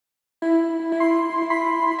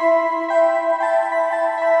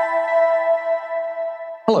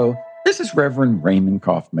Hello, this is Reverend Raymond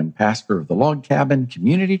Coffman, pastor of the Log Cabin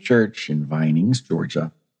Community Church in Vinings,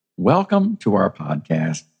 Georgia. Welcome to our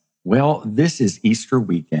podcast. Well, this is Easter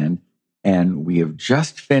weekend, and we have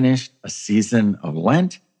just finished a season of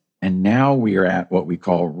Lent, and now we are at what we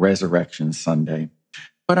call Resurrection Sunday.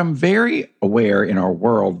 But I'm very aware in our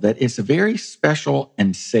world that it's a very special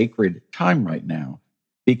and sacred time right now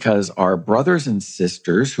because our brothers and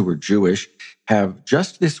sisters who are Jewish have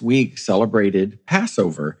just this week celebrated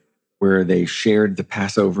Passover, where they shared the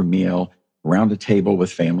Passover meal around a table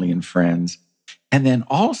with family and friends. And then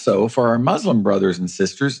also for our Muslim brothers and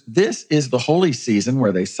sisters, this is the holy season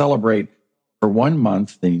where they celebrate for 1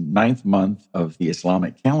 month, the 9th month of the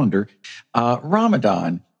Islamic calendar,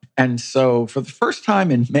 Ramadan. And so for the first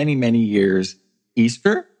time in many, many years,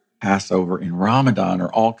 Easter, Passover, and Ramadan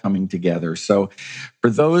are all coming together. So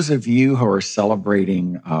for those of you who are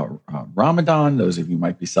celebrating Ramadan, those of you who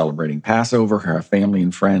might be celebrating Passover, who have family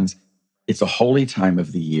and friends, it's a holy time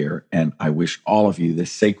of the year. And I wish all of you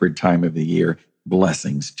this sacred time of the year,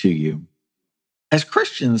 blessings to you. As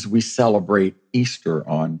Christians, we celebrate Easter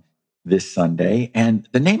on this Sunday. And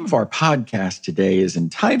the name of our podcast today is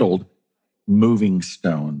entitled Moving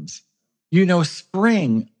Stones. You know,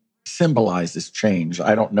 spring symbolizes change.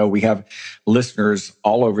 I don't know. We have listeners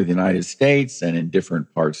all over the United States and in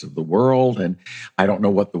different parts of the world. And I don't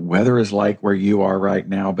know what the weather is like where you are right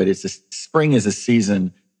now, but spring is a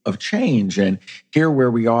season of change. And here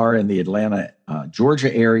where we are in the Atlanta,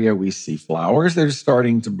 Georgia area, we see flowers that are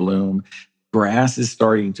starting to bloom. Grass is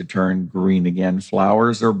starting to turn green again.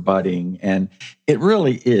 Flowers are budding. And it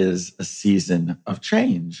really is a season of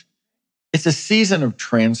change. It's a season of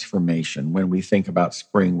transformation. When we think about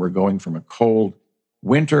spring, we're going from a cold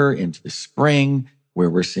winter into the spring where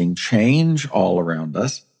we're seeing change all around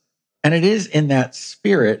us. And it is in that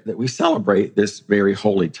spirit that we celebrate this very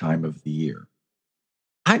holy time of the year.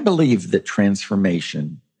 I believe that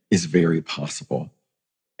transformation is very possible.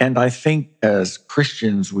 And I think as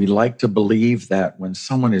Christians, we like to believe that when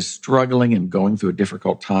someone is struggling and going through a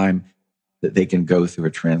difficult time, that they can go through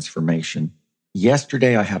a transformation.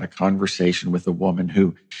 Yesterday, I had a conversation with a woman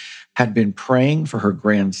who had been praying for her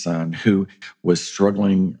grandson who was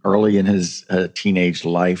struggling early in his teenage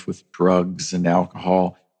life with drugs and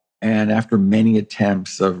alcohol. And after many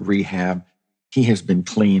attempts of rehab, he has been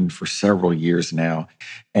clean for several years now.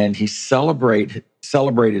 And he celebrated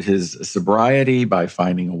his sobriety by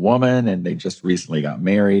finding a woman, and they just recently got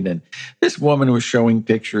married. And this woman was showing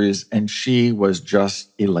pictures, and she was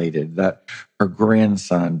just elated that her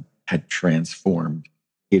grandson had transformed.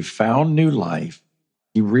 He had found new life.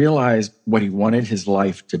 He realized what he wanted his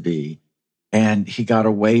life to be. And he got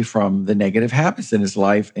away from the negative habits in his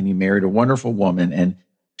life, and he married a wonderful woman, and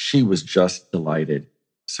she was just delighted.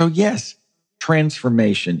 So yes,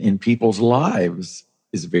 transformation in people's lives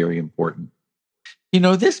is very important. You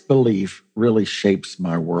know, this belief really shapes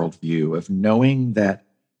my worldview of knowing that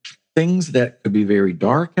things that could be very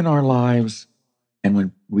dark in our lives, and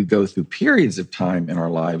when we go through periods of time in our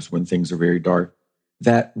lives when things are very dark,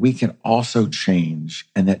 that we can also change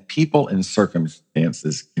and that people and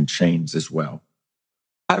circumstances can change as well.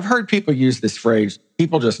 I've heard people use this phrase,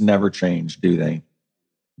 people just never change, do they?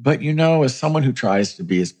 But you know, as someone who tries to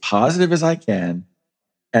be as positive as I can,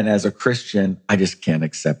 and as a Christian, I just can't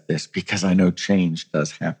accept this because I know change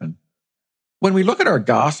does happen. When we look at our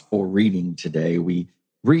gospel reading today, we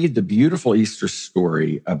read the beautiful Easter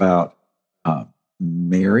story about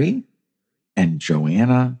Mary and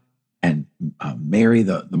Joanna and Mary,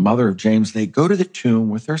 the mother of James. They go to the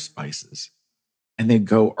tomb with their spices, and they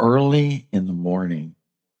go early in the morning.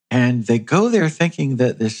 And they go there thinking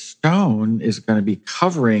that this stone is going to be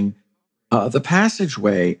covering the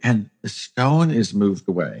passageway, and the stone is moved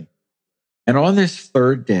away. And on this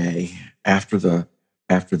third day, after the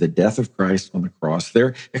death of Christ on the cross,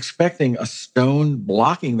 they're expecting a stone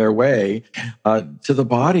blocking their way to the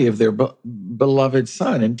body of their beloved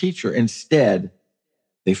son and teacher. Instead,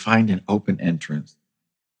 they find an open entrance.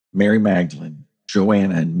 Mary Magdalene,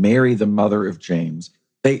 Joanna, and Mary, the mother of James,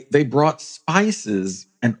 they brought spices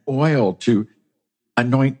and oil to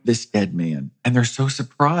anoint this dead man. And they're so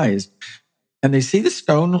surprised. And they see the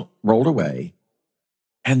stone rolled away,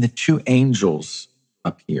 and the two angels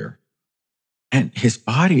appear. And his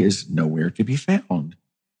body is nowhere to be found.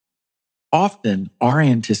 Often our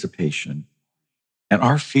anticipation and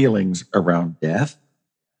our feelings around death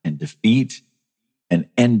and defeat and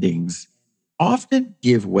endings often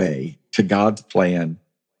give way to God's plan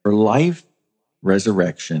for life,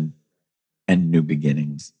 resurrection, and new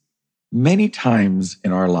beginnings. Many times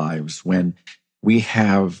in our lives when we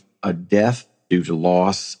have a death due to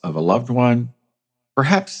loss of a loved one,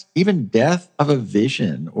 perhaps even death of a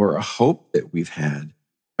vision or a hope that we've had,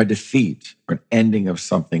 a defeat or an ending of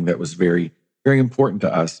something that was very, very important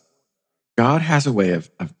to us. God has a way of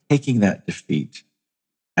taking that defeat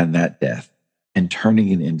and that death and turning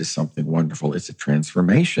it into something wonderful. It's a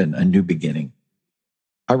transformation, a new beginning.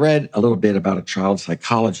 I read a little bit about a child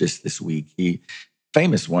psychologist this week.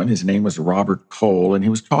 Famous one, his name was Robert Cole, and he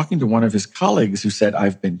was talking to one of his colleagues who said,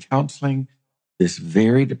 I've been counseling this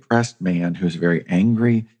very depressed man who's very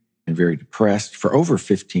angry and very depressed for over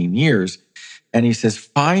 15 years. And he says,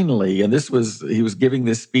 finally, and he was giving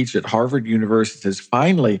this speech at Harvard University, says,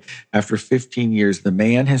 finally, after 15 years, the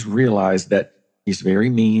man has realized that he's very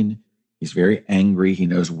mean, he's very angry, he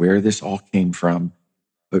knows where this all came from,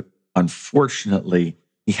 but unfortunately,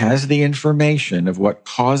 he has the information of what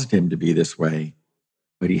caused him to be this way,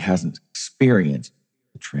 but he hasn't experienced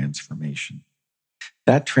the transformation.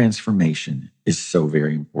 That transformation is so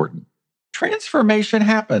very important. Transformation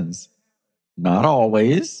happens. Not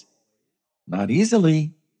always, not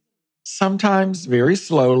easily, sometimes very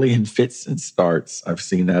slowly in fits and starts. I've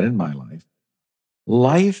seen that in my life.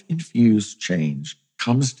 Life-infused change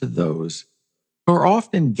comes to those who are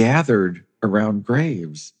often gathered around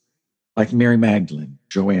graves, like Mary Magdalene,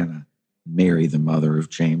 Joanna, Mary, the mother of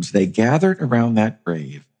James. They gathered around that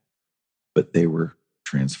grave, but they were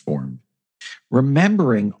transformed,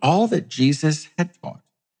 remembering all that Jesus had taught,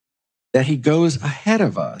 that he goes ahead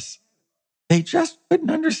of us. They just couldn't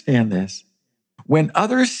understand this. When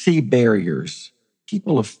others see barriers,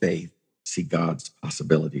 people of faith see God's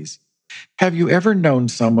possibilities. Have you ever known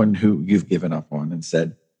someone who you've given up on and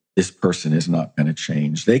said, this person is not going to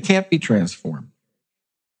change? They can't be transformed.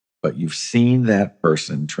 But you've seen that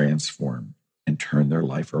person transform and turn their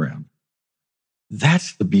life around.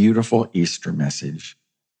 That's the beautiful Easter message,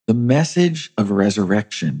 the message of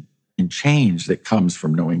resurrection and change that comes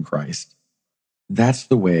from knowing Christ. That's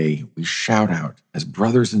the way we shout out as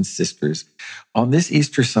brothers and sisters on this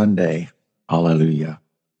Easter Sunday, Alleluia.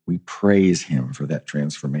 We praise him for that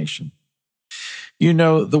transformation. You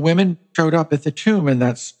know, the women showed up at the tomb and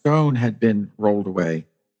that stone had been rolled away,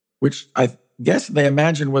 which I guess they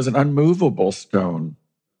imagined was an unmovable stone.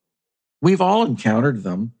 We've all encountered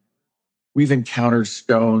them. We've encountered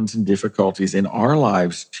stones and difficulties in our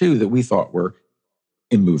lives too that we thought were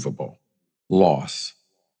immovable. Loss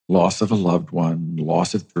of a loved one,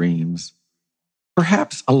 loss of dreams,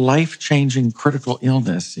 perhaps a life-changing critical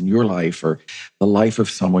illness in your life or the life of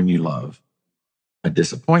someone you love, a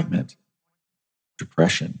disappointment,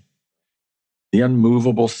 depression, the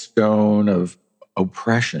unmovable stone of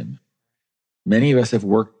oppression. Many of us have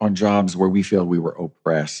worked on jobs where we feel we were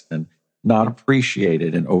oppressed and not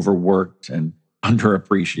appreciated and overworked and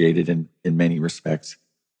underappreciated in many respects.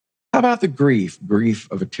 How about the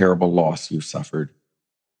grief of a terrible loss you suffered?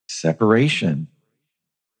 Separation.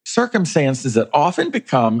 Circumstances that often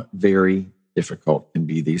become very difficult can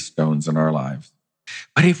be these stones in our lives.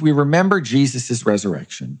 But if we remember Jesus'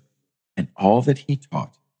 resurrection and all that he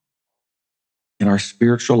taught, in our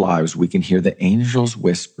spiritual lives, we can hear the angels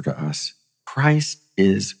whisper to us, Christ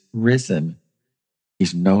is risen.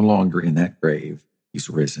 He's no longer in that grave. He's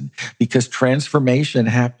risen. Because transformation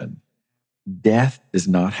happened. Death does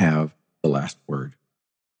not have the last word.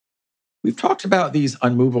 We've talked about these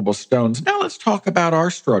unmovable stones. Now let's talk about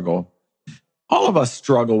our struggle. All of us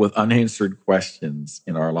struggle with unanswered questions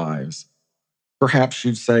in our lives. Perhaps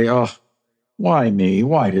you'd say, oh, why me?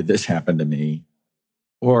 Why did this happen to me?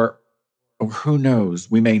 Or who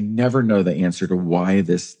knows? We may never know the answer to why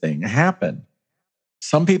this thing happened.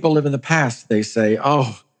 Some people live in the past. They say,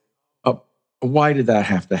 why did that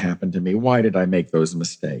have to happen to me? Why did I make those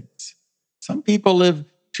mistakes? Some people live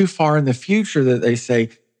too far in the future that they say,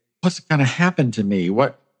 what's going to happen to me?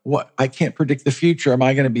 What? I can't predict the future. Am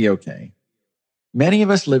I going to be okay? Many of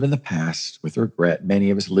us live in the past with regret. Many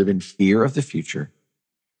of us live in fear of the future.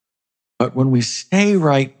 But when we stay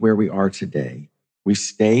right where we are today, we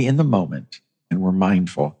stay in the moment and we're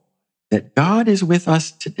mindful that God is with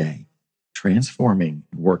us today, transforming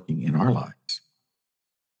and working in our lives.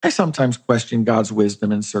 I sometimes question God's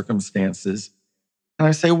wisdom in circumstances. And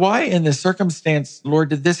I say, why in this circumstance, Lord,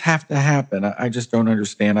 did this have to happen? I just don't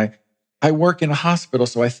understand. I work in a hospital,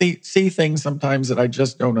 so I see things sometimes that I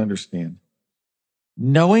just don't understand.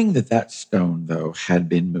 Knowing that stone, though, had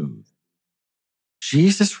been moved,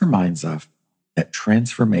 Jesus reminds us that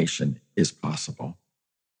transformation is possible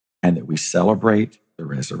and that we celebrate the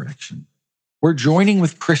resurrection. We're joining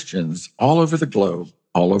with Christians all over the globe,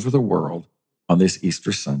 all over the world on this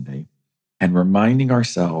Easter Sunday and reminding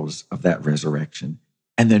ourselves of that resurrection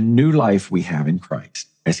and the new life we have in Christ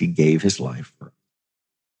as he gave his life for us.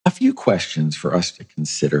 A few questions for us to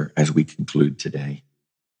consider as we conclude today.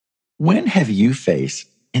 When have you faced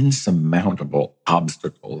insurmountable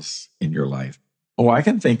obstacles in your life? Oh, I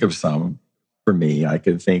can think of some. For me, I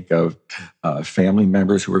can think of family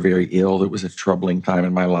members who were very ill. It was a troubling time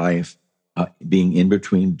in my life, being in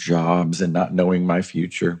between jobs and not knowing my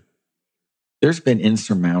future. There's been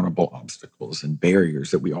insurmountable obstacles and barriers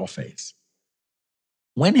that we all face.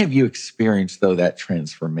 When have you experienced, though, that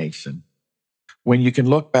transformation? When you can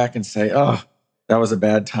look back and say, oh, that was a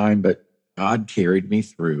bad time, but God carried me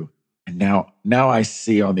through. And now I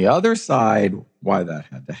see on the other side why that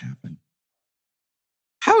had to happen.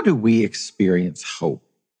 How do we experience hope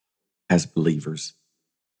as believers?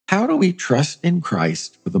 How do we trust in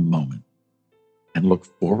Christ for the moment and look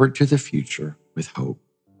forward to the future with hope?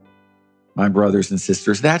 My brothers and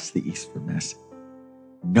sisters, that's the Easter message.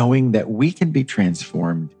 Knowing that we can be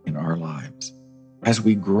transformed in our lives. As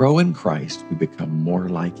we grow in Christ, we become more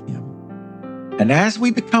like Him. And as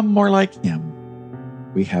we become more like Him,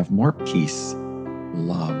 we have more peace,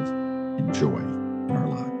 love, and joy in our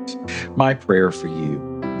lives. My prayer for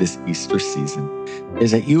you this Easter season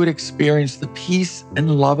is that you would experience the peace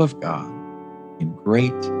and love of God in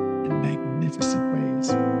great and magnificent ways.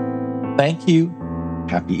 Thank you.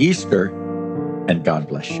 Happy Easter, and God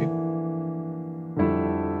bless you.